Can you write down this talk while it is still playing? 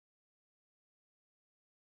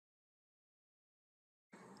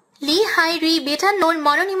Lee Hye-ri, better known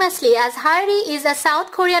mononymously as Hyeri, is a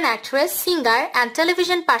South Korean actress, singer, and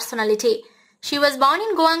television personality. She was born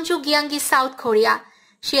in Gwangju, Gyeonggi, South Korea.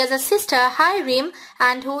 She has a sister, Hye-rim,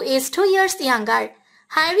 and who is 2 years younger.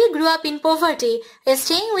 Hyeri grew up in poverty,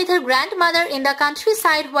 staying with her grandmother in the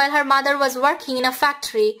countryside while her mother was working in a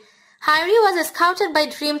factory. Hyeri was scouted by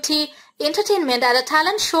Dream Tea Entertainment at a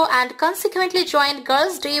talent show and consequently joined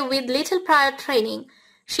Girls' Day with little prior training.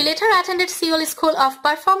 She later attended Seoul School of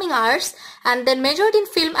Performing Arts and then majored in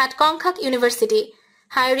film at Konkuk University.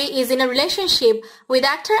 Hye-ri is in a relationship with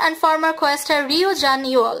actor and former co-star Ryu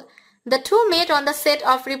Jun-yeol. The two met on the set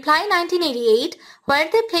of Reply 1988, where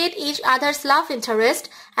they played each other's love interest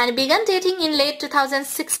and began dating in late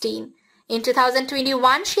 2016. In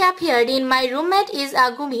 2021, she appeared in My Roommate is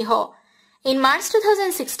a Gumiho. In March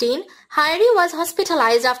 2016, Hyeri was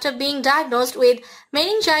hospitalized after being diagnosed with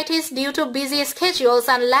meningitis due to busy schedules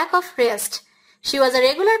and lack of rest. She was a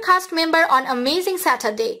regular cast member on Amazing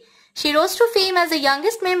Saturday. She rose to fame as the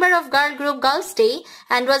youngest member of girl group Girls' Day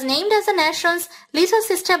and was named as the nation's little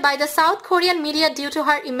sister by the South Korean media due to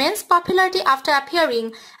her immense popularity after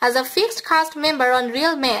appearing as a fixed cast member on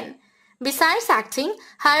Real Men. Besides acting,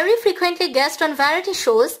 Hyeri frequently guests on variety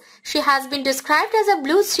shows. She has been described as a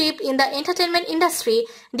blue sheep in the entertainment industry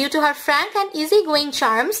due to her frank and easygoing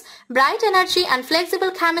charms, bright energy and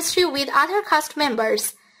flexible chemistry with other cast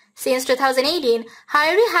members. Since 2018,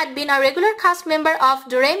 Hyeri had been a regular cast member of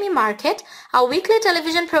Doremi Market, a weekly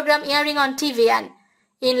television program airing on TVN.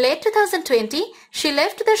 In late 2020, she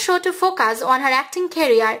left the show to focus on her acting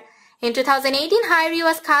career. In 2018, Hyeri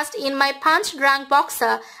was cast in My Punch Drunk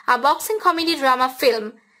Boxer, a boxing comedy drama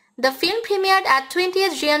film. The film premiered at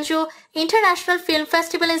 20th Gwangju International Film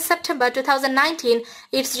Festival in September 2019.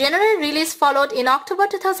 Its general release followed in October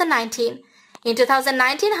 2019. In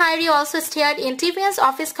 2019, Hyeri also starred in TVN's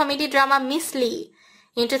office comedy drama Miss Lee.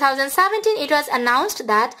 In 2017, it was announced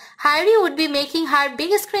that Hyeri would be making her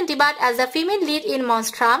big screen debut as a female lead in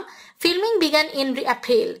Monstrum. Filming began in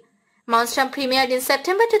April. Monstrum premiered in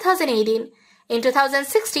September 2018. In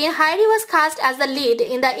 2016, Hyeri was cast as the lead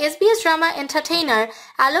in the SBS drama Entertainer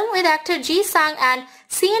along with actor Ji Sang and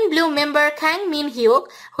CN Blue member Kang Min-hyuk,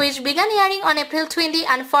 which began airing on April 20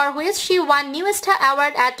 and for which she won New Star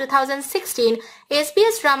Award at 2016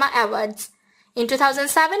 SBS Drama Awards. In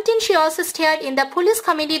 2017, she also starred in the police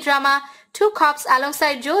comedy drama Two Cops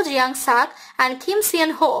alongside Jo Jeong-sak and Kim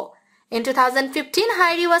Seon-ho. In 2015,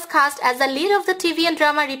 Hyeri was cast as the lead of the TVN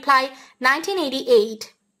drama Reply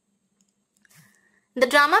 1988. The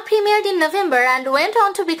drama premiered in November and went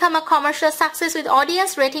on to become a commercial success with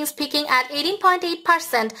audience ratings peaking at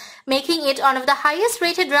 18.8%, making it one of the highest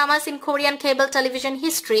rated dramas in Korean cable television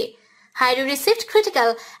history. Hyeri received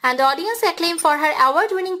critical and audience acclaim for her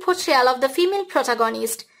award-winning portrayal of the female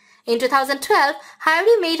protagonist. In 2012,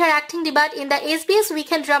 Hyeri made her acting debut in the SBS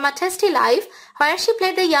weekend drama Tasty Life, where she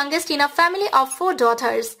played the youngest in a family of 4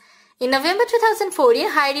 daughters. In November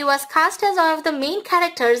 2014, Hyeri was cast as one of the main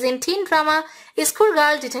characters in teen drama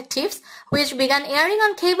Schoolgirl Detectives, which began airing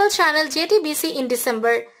on cable channel JTBC in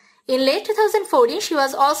December. In late 2014, she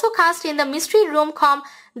was also cast in the mystery rom-com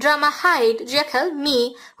drama Hide, Jekyll,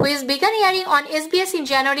 Me, which began airing on SBS in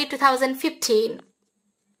January 2015.